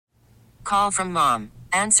call from mom.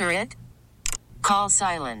 Answer it. Call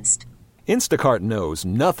silenced. Instacart knows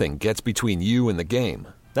nothing gets between you and the game.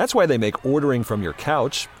 That's why they make ordering from your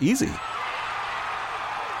couch easy.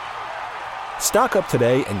 Stock up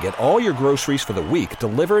today and get all your groceries for the week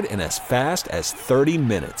delivered in as fast as 30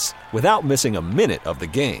 minutes without missing a minute of the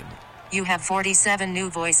game. You have 47 new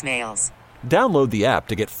voicemails. Download the app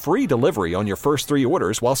to get free delivery on your first 3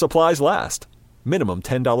 orders while supplies last. Minimum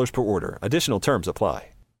 $10 per order. Additional terms apply.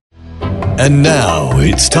 And now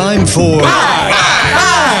it's time for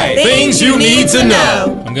Things you need to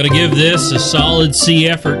know. I'm going to give this a solid C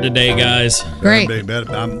effort today, guys. Great.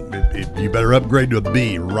 You better upgrade to a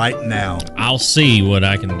B right now. I'll see what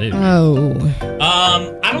I can do. Oh.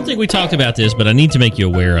 I don't think we talked about this, but I need to make you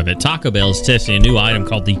aware of it. Taco Bell is testing a new item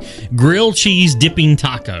called the grilled cheese dipping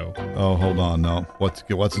taco. Oh, hold on. No. What's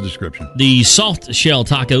the description? The soft shell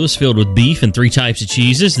taco is filled with beef and 3 types of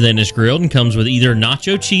cheeses, then is grilled and comes with either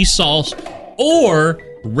nacho cheese sauce or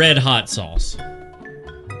red hot sauce.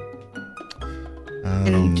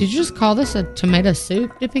 And did you just call this a tomato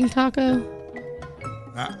soup dipping taco?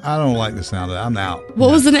 I don't like the sound of that. I'm out.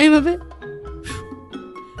 What was the name of it?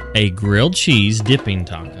 A grilled cheese dipping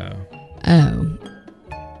taco. Oh.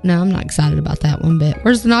 No, I'm not excited about that one bit.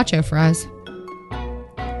 Where's the nacho fries?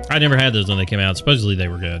 I never had those when they came out. Supposedly they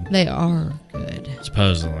were good. They are good.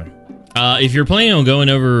 Supposedly. If you're planning on going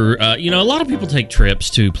over, a lot of people take trips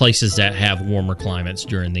to places that have warmer climates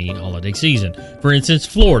during the holiday season. For instance,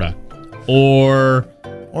 Florida or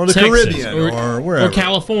the Texas, Caribbean or wherever. Or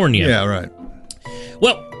California. Yeah, right.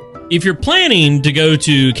 Well, if you're planning to go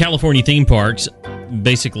to California theme parks,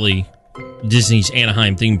 basically Disney's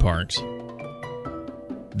Anaheim theme parks,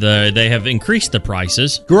 they have increased the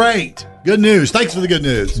prices. Great. Good news. Thanks for the good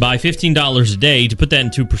news. By $15 a day. To put that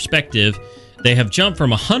into perspective, they have jumped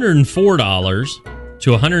from $104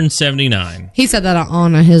 to $179. He said that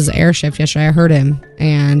on his air shift yesterday. I heard him,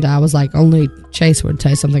 and I was like, only Chase would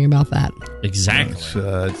say something about that. Exactly.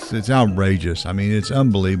 It's outrageous. I mean, it's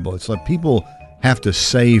unbelievable. It's like people have to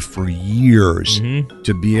save for years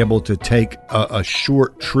to be able to take a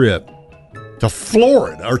short trip to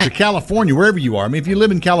Florida or to California, wherever you are. I mean, if you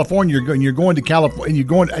live in California, you're going to California,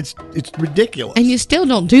 it's ridiculous. And you still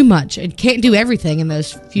don't do much. It can't do everything in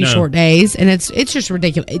those few short days, and it's just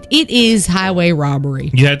ridiculous. It is highway robbery.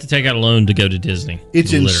 You have to take out a loan to go to Disney.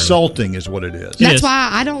 It's literally insulting is what it is. That's why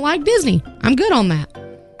I don't like Disney. I'm good on that.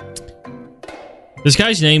 This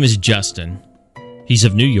guy's name is Justin. He's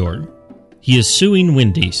of New York. He is suing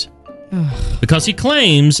Wendy's because he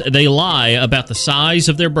claims they lie about the size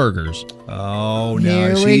of their burgers. Oh, now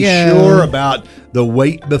is he sure about the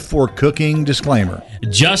wait before cooking disclaimer?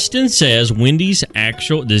 Justin says Wendy's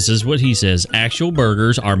this is what he says, actual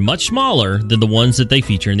burgers are much smaller than the ones that they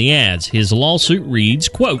feature in the ads. His lawsuit reads,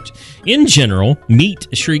 quote, in general, meat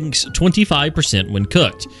shrinks 25% when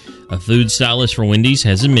cooked. A food stylist for Wendy's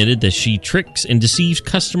has admitted that she tricks and deceives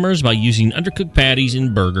customers by using undercooked patties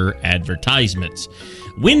in burger advertisements.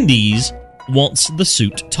 Wendy's wants the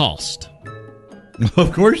suit tossed.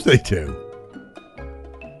 Of course they do.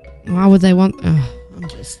 Why would they want...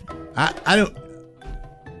 I don't...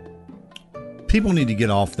 People need to get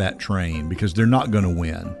off that train because they're not going to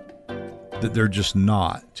win. They're just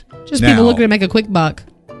not. Just people looking to make a quick buck.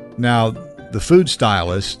 Now, the food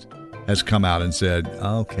stylist has come out and said,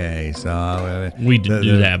 okay, so we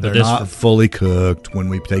do that, but they're not fully cooked when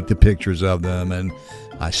we take the pictures of them, and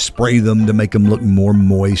I spray them to make them look more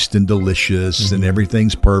moist and delicious, and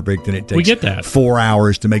everything's perfect, and it takes we get that. 4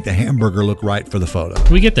 hours to make the hamburger look right for the photo.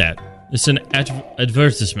 We get that. It's an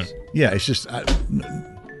advertisement. Yeah, it's just,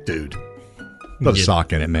 dude, put a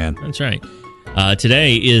sock in it, man. That's right.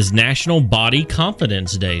 Today is National Body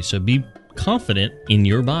Confidence Day, so be confident in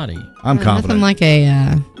your body. I'm confident. Nothing like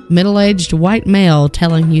a middle-aged white male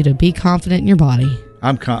telling you to be confident in your body.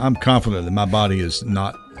 I'm confident that my body is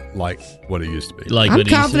not like what it used to be. I'm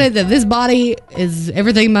confident that this body is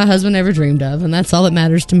everything my husband ever dreamed of, and that's all that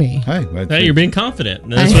matters to me. Hey, you're being confident.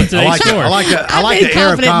 That's what today's for. I like I've been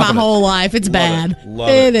confident my whole life. It's bad.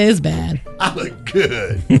 It is bad. I look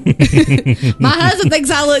good. My husband thinks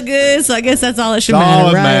I look good, so I guess that's all that should matter, right?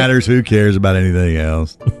 All that matters. Who cares about anything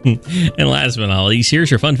else? And last but not least,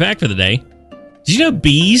 here's your fun fact for the day. Did you know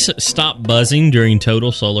bees stop buzzing during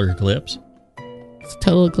total solar eclipse? It's a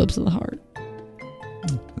total eclipse of the heart.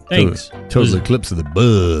 Thanks. Total eclipse of the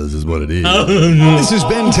buzz is what it is. Oh, no. This has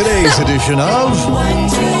been today's edition of 1,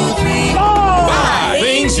 2, 3, 4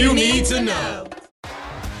 Things you need to know.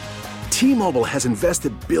 T-Mobile has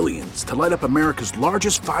invested billions to light up America's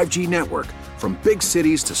largest 5G network, from big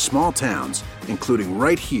cities to small towns, including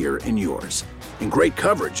right here in yours. And great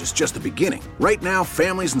coverage is just the beginning. Right now,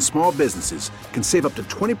 families and small businesses can save up to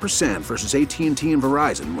 20% versus AT&T and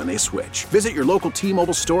Verizon when they switch. Visit your local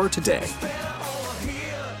T-Mobile store today.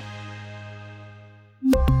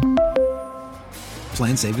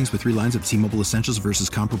 Plan savings with 3 lines of T-Mobile Essentials versus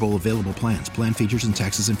comparable available plans. Plan features and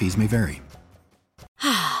taxes and fees may vary.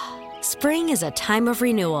 Spring is a time of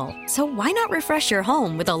renewal, so why not refresh your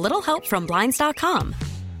home with a little help from Blinds.com?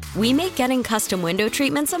 We make getting custom window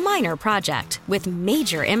treatments a minor project with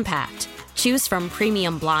major impact. Choose from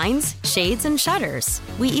premium blinds, shades, and shutters.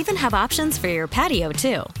 We even have options for your patio,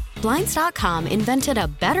 too. Blinds.com invented a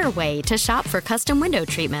better way to shop for custom window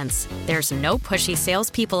treatments. There's no pushy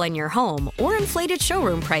salespeople in your home or inflated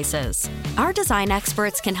showroom prices. Our design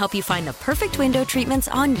experts can help you find the perfect window treatments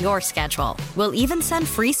on your schedule. We'll even send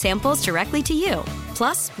free samples directly to you.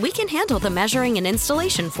 Plus, we can handle the measuring and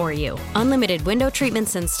installation for you. Unlimited window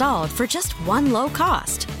treatments installed for just one low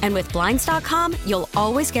cost. And with Blinds.com, you'll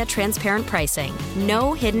always get transparent pricing.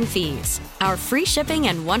 No hidden fees. Our free shipping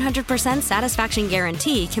and 100% satisfaction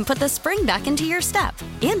guarantee can put the spring back into your step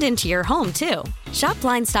and into your home, too. Shop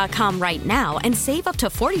Blinds.com right now and save up to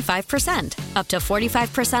 45%. Up to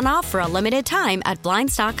 45% off for a limited time at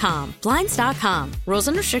Blinds.com. Blinds.com. Rules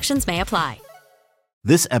and restrictions may apply.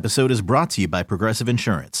 This episode is brought to you by Progressive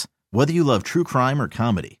Insurance. Whether you love true crime or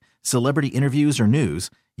comedy, celebrity interviews or news,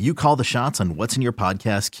 you call the shots on what's in your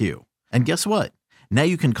podcast queue. And guess what? Now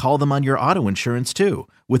you can call them on your auto insurance, too,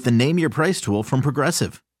 with the Name Your Price tool from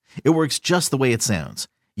Progressive. It works just the way it sounds.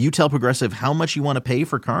 You tell Progressive how much you want to pay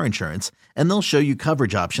for car insurance, and they'll show you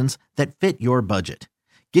coverage options that fit your budget.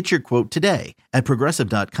 Get your quote today at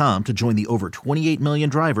Progressive.com to join the over 28 million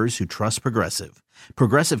drivers who trust Progressive.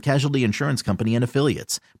 Progressive Casualty Insurance Company and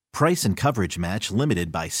Affiliates. Price and coverage match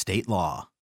limited by state law.